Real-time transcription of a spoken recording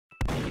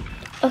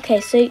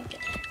Okay, so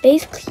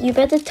basically you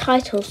read the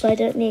title, so I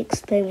don't need to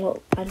explain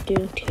what I'm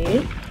doing to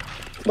you.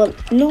 Well,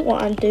 not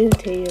what I'm doing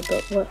to you,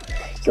 but what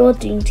you're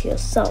doing to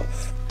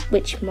yourself,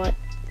 which might...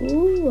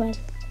 Ooh,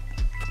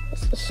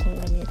 what's the song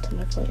I need to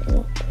my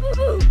volume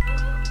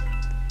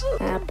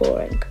up?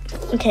 Boring.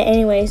 Okay,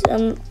 anyways,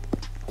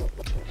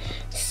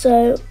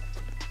 so...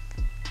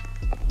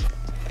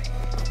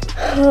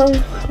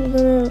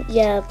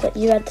 yeah, but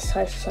you read the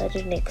title, so I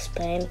didn't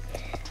explain.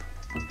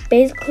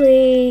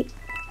 Basically...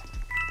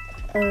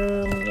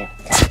 yeah.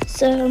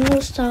 So I'm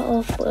gonna start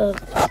off with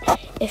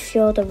if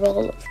you're the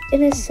role of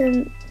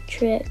innocent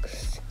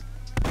tricks,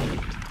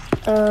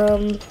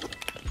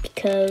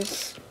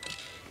 because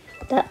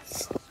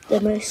that's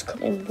the most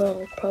common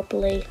role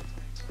probably.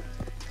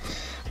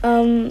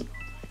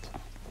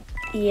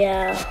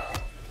 Yeah.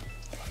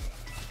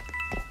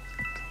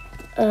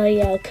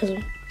 Yeah,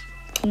 because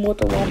more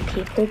than one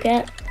people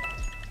get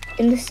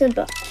innocent,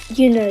 but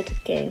you know the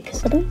game.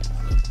 Because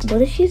what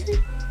did she say?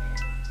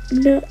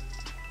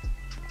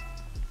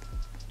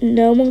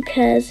 No one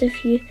cares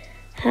if you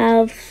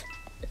have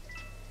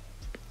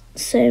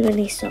so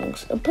many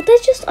songs, but they're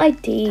just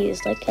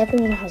IDs. Like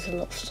everyone has a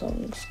lot of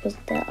songs, but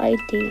they're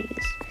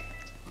IDs.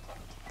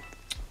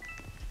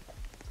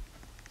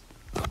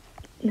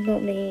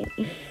 Not me.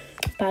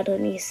 Bad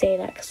on me say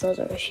that because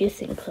otherwise you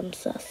think I'm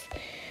sus.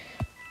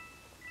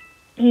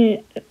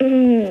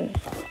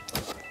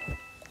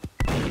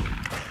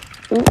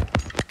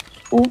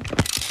 Oop.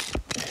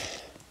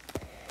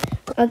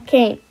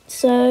 Okay,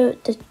 so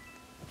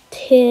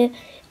here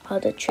are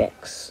the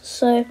tricks.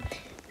 So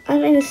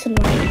I'm innocent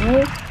right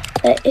now,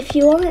 but if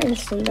you are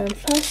innocent, then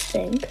first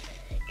thing,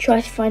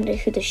 try to find out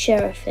who the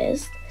sheriff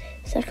is.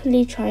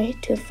 Secondly, try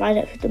to find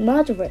out who the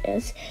murderer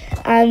is.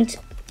 And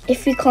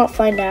if you can't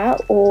find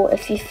out, or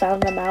if you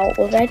found them out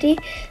already,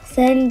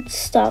 then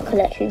start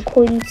collecting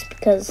coins,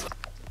 because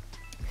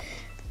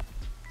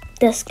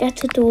they're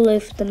scattered all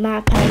over the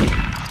map, and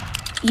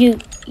you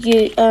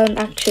earn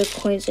actual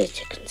coins, as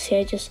you can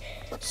see.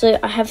 So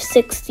I have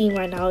 16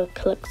 right now. I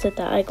collected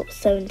that. I got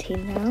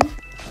 17 now.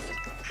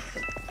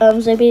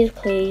 So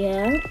basically,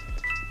 yeah.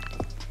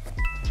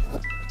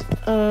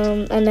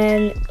 And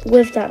then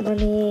with that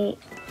money,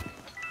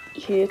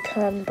 you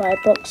can buy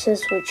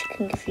boxes which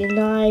can give you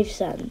knives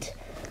and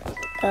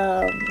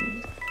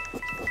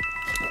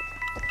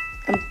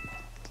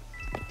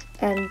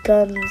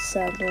guns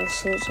and all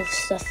sorts of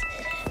stuff.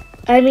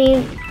 I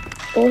mean,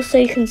 also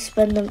you can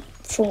spend them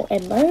for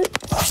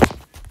emotes,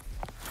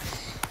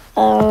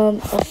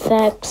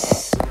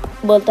 effects.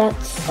 Well,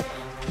 that's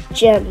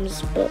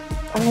gems, but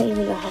I don't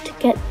even know how to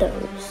get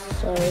those.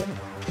 So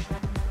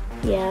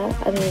yeah,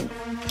 I mean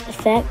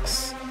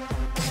effects.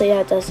 So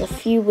yeah, there's a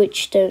few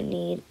which don't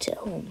need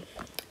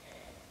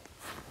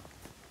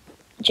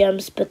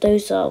gems, but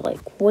those are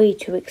like way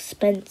too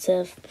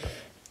expensive.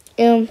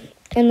 And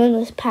then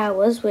there's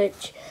powers,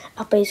 which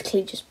are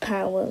basically just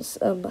powers.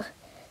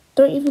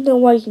 Don't even know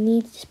why you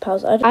need these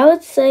powers. I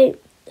would say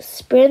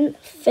sprint,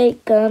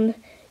 fake gun,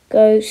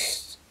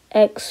 ghost,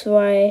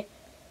 X-ray,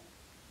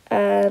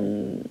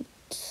 and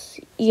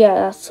yeah,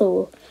 that's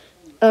all.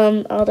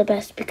 Are the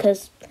best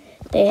because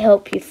they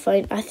help you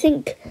find. I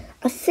think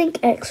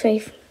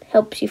X-ray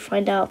helps you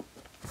find out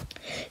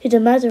who the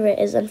murderer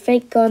is, and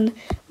fake gun.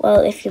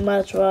 Well, if you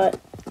murderer,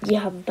 you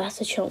have a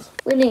better chance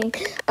of winning,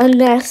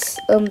 unless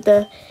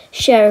the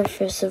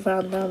sheriff is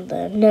around down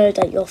there, know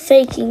that you're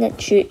faking and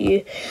shoot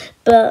you.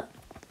 But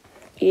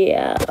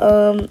yeah,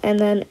 and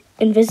then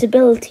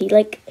invisibility,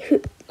 like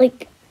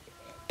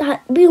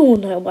that. We all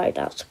know why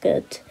that's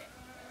good.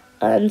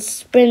 And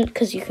sprint,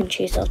 because you can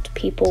chase after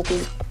people.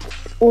 We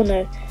all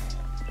know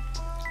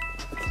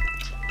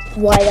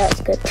why that's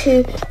good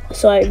too.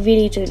 So I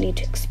really don't need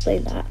to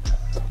explain that.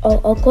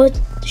 Oh god,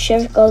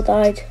 Sheriff girl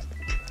died.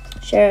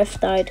 Sheriff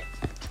died.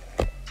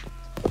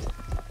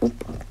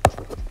 Oop.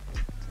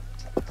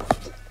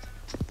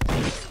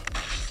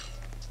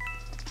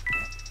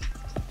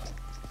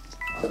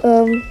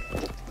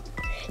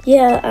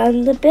 Yeah,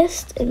 and the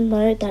best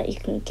mode that you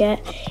can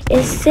get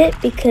is sit,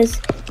 because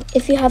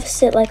if you have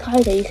sit like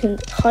hider, you can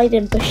hide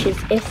in bushes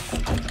if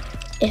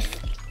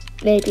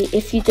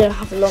you don't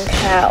have long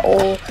hair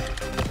or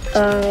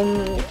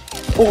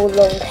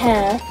long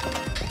hair,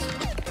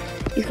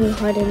 you can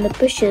hide in the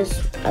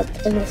bushes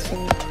at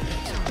innocent.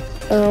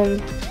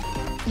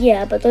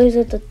 Yeah, but those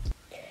are the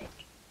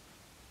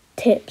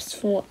tips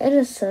for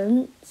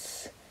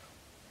innocence.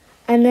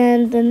 And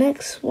then the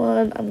next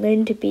one I'm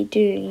going to be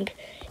doing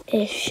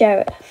is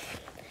sheriff.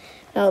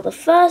 Now the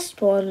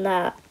first one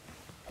that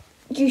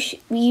you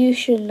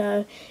should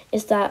know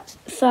is that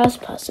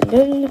first person.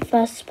 Going in the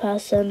first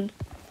person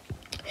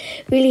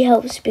really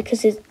helps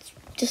because it's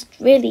just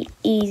really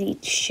easy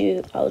to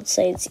shoot. I would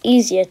say it's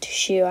easier to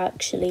shoot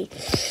actually.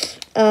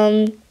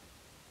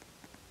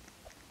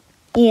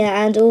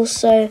 Yeah, and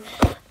also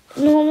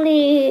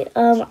normally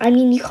I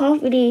mean, you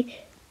can't really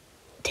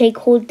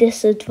take all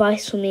this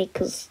advice from me,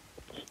 because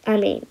I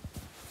mean,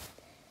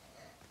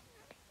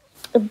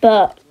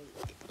 but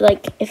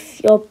like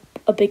if you're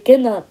a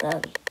beginner,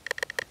 then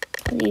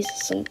these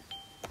are some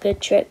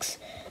good tricks.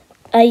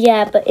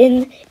 Yeah, but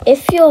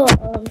if you're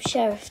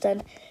sheriff,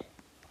 then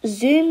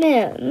zoom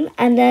in,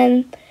 and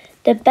then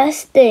the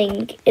best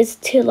thing is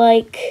to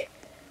like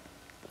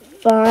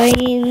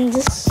find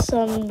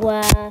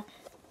somewhere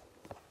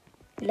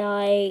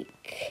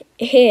like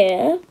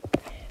here,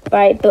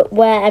 right? But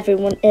where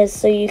everyone is,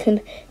 so you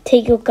can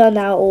take your gun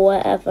out or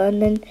whatever,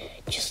 and then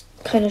just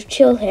kind of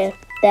chill here,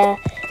 there.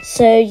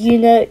 So you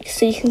know,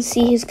 so you can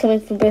see who's coming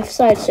from both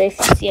sides. So if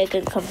you see a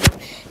gun come from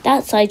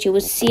that side, you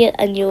would see it,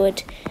 and you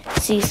would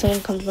see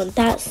someone come from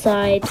that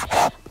side.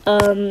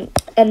 And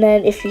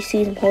then if you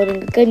see them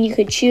holding a gun, you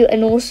could shoot.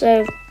 And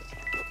also,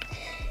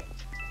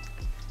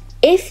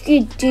 if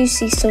you do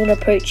see someone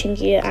approaching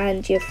you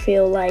and you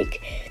feel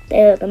like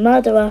they're the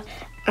murderer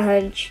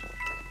and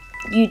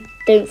you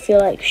don't feel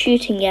like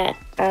shooting yet,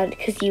 and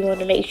because you want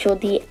to make sure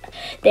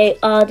they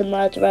are the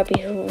murderer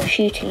before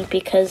shooting,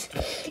 because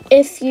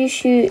if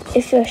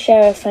you're a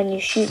sheriff and you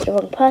shoot the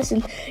wrong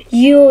person,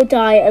 you'll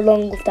die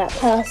along with that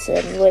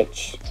person,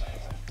 which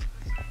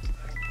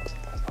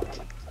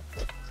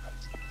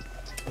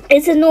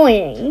is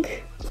annoying.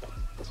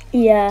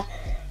 Yeah.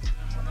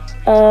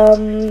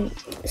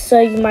 So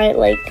you might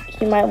want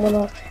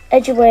to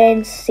edge away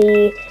and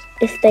see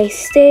if they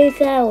stay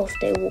there or if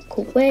they walk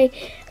away,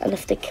 and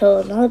if they kill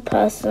another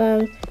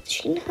person. Does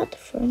she know how to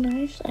throw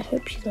knives? I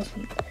hope she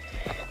doesn't.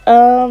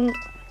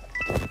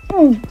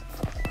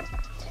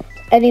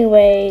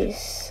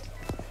 Anyways,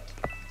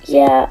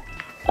 yeah.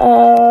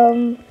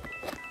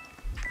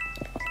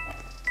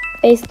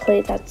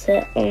 Basically that's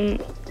it.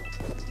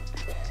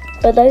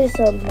 But those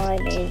are my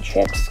main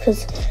tricks,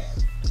 because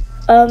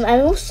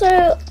and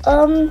also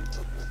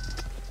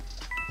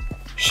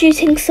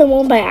shooting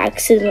someone by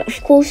accident.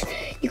 Of course,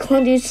 you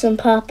can't do this on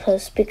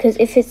purpose, because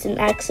if it's an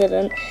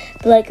accident,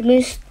 but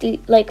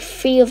like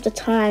 3 of the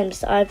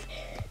times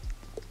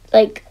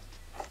like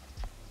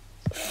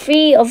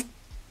 3 of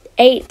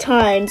 8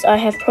 times I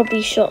have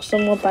probably shot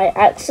someone by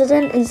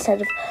accident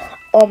instead of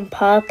on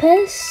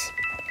purpose,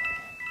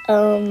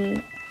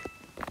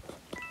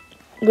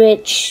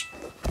 which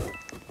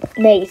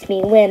makes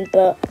me win.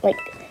 But like,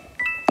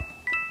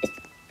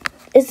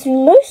 it's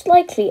most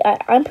likely,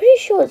 I'm pretty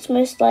sure it's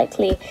most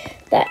likely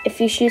that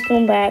if you shoot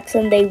someone by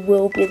accident, they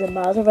will be the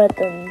murderer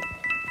than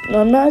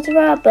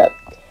non-murderer. But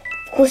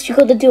of course, you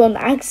got to do an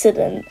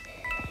accident,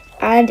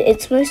 and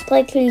it's most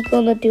likely you're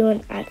gonna do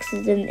an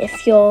accident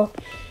if you're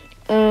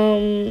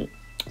on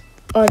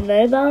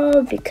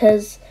mobile,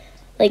 because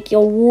like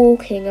you're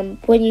walking, and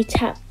when you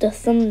tap the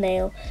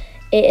thumbnail,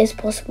 it is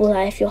possible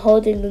that if you're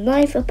holding the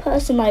knife, a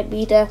person might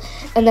be there,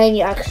 and then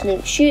you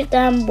actually shoot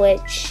them,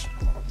 which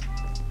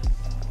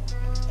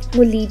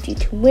will lead you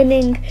to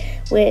winning,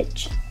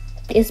 which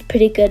is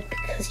pretty good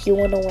because you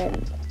want to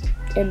win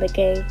in the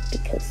game,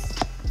 because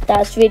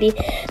that's really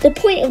the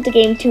point of the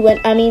game, to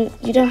win. I mean,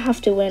 you don't have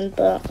to win,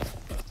 but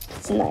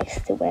it's nice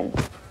to win.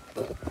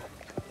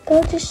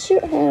 Go, just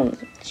shoot him,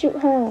 shoot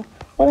her,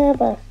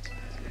 whatever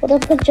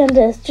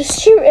gender is, just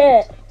shoot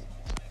it.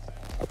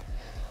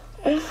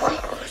 Oh my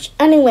gosh.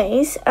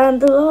 Anyways,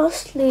 and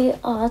lastly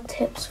are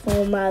tips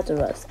for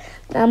murderers.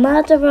 Now,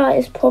 murderer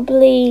is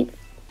probably,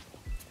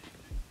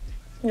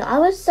 no, I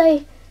would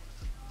say,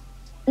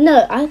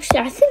 no, actually,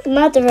 I think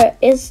murderer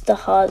is the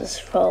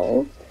hardest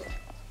role.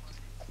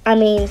 I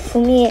mean, for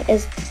me, it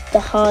is the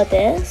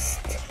hardest.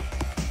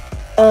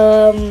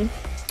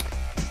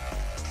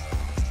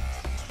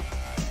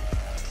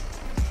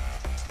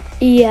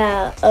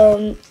 Yeah,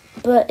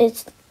 but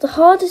it's the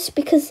hardest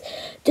because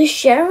the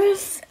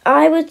sheriff,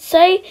 I would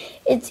say,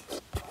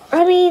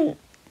 I mean,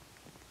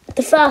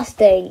 the first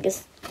thing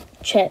is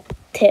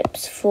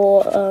tips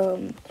for,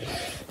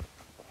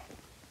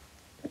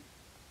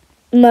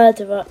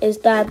 murderer is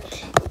that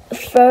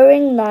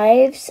throwing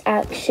knives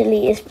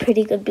actually is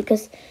pretty good,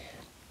 because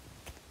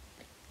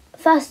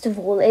first of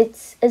all,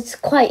 it's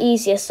quite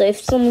easier. So if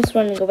someone's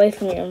running away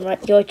from you and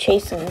like you're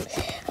chasing them,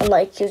 and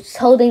like you're just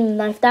holding the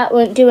knife, that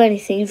won't do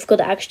anything. You've got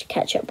to actually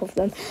catch up with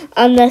them.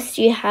 Unless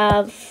you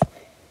have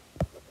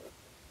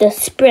the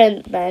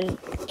sprint, then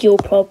you'll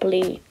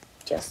probably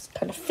just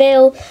kind of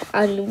fail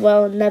and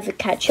will never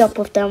catch up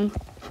with them.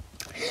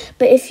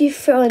 But if you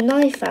throw a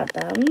knife at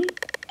them,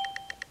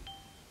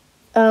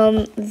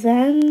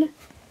 then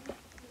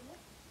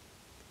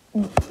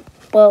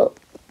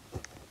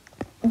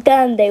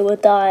they will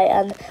die,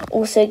 and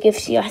also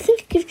gives you, I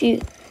think it gives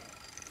you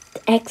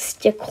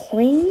extra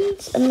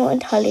coins. I'm not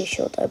entirely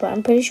sure though, but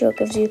I'm pretty sure it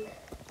gives you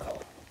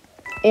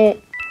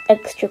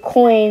extra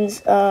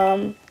coins.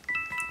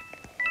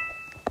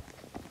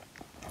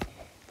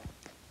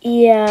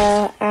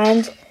 Yeah,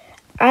 and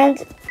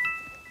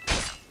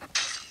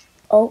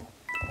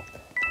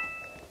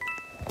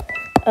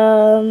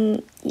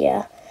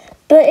yeah.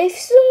 But if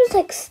someone's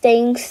like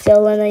staying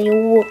still and then you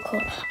walk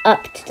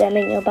up to them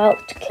and you're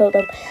about to kill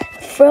them,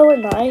 throw a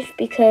knife,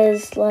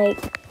 because like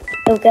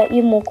it'll get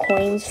you more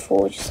coins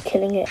for just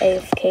killing an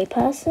AFK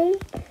person,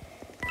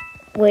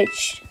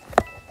 which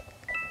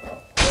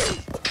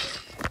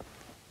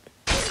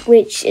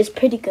is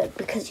pretty good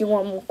because you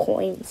want more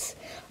coins,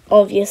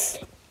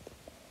 obviously.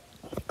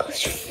 Oh my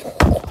gosh, 4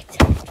 coins.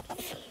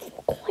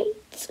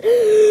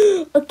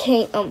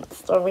 Okay,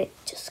 sorry,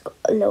 just got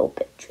a little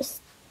bit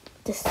just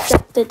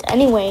distracted.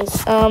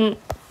 Anyways,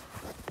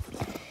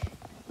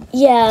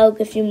 yeah, I'll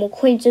give you more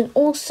coins. And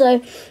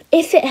also,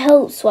 if it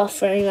helps while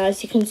throwing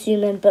knives, you can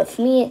zoom in. But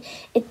for me,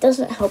 it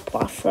doesn't help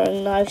while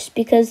throwing knives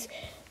because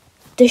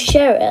the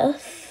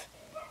sheriff...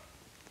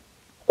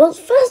 Well,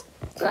 first,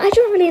 I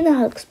don't really know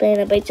how to explain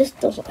it, but it just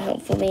doesn't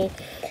help for me.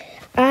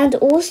 And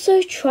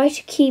also, try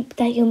to keep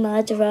that you're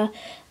murderer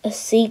a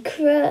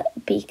secret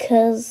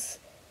because,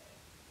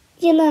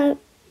 you know,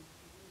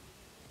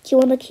 you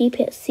want to keep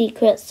it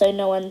secret so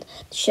no one,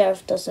 the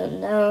sheriff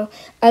doesn't know.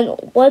 And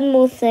one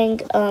more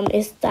thing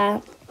is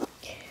that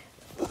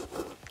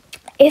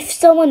if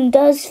someone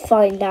does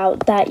find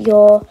out that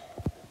you're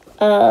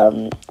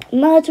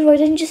murderer,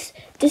 then just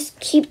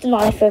keep the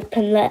knife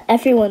open, let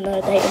everyone know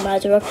that you're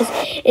murderer, because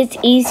it's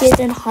easier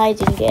than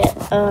hiding it.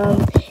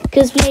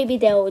 Because maybe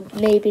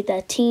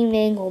they're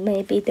teaming, or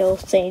maybe they'll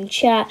say in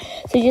chat.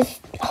 So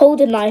just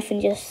hold a knife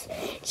and just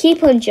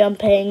keep on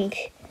jumping.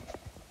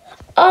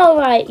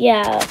 Alright,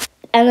 yeah.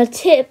 And a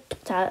tip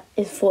that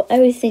is for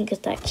everything is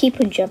that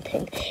keep on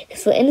jumping.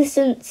 Because for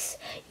innocence,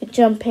 you're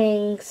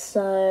jumping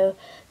so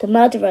the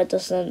murderer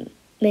doesn't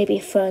maybe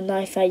throw a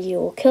knife at you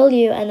or kill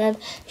you. And then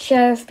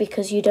sheriff,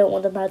 because you don't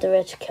want the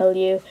murderer to kill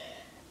you.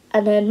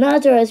 And then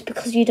murderers,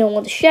 because you don't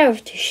want the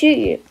sheriff to shoot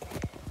you.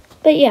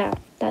 But yeah,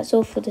 that's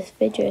all for this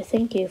video.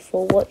 Thank you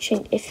for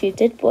watching. If you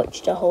did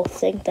watch the whole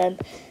thing, then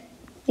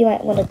you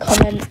might want to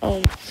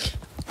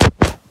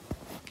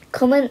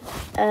comment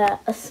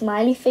a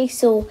smiley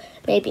face or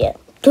maybe a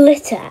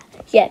glitter.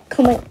 Yeah,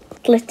 comment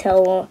glitter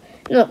or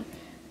no.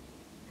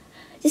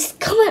 Just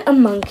comment a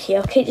monkey,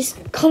 okay?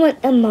 Just comment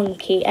a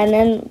monkey,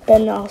 and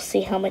then I'll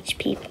see how much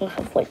people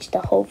have watched the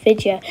whole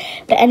video.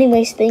 But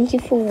anyways, thank you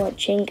for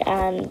watching,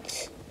 and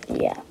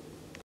yeah.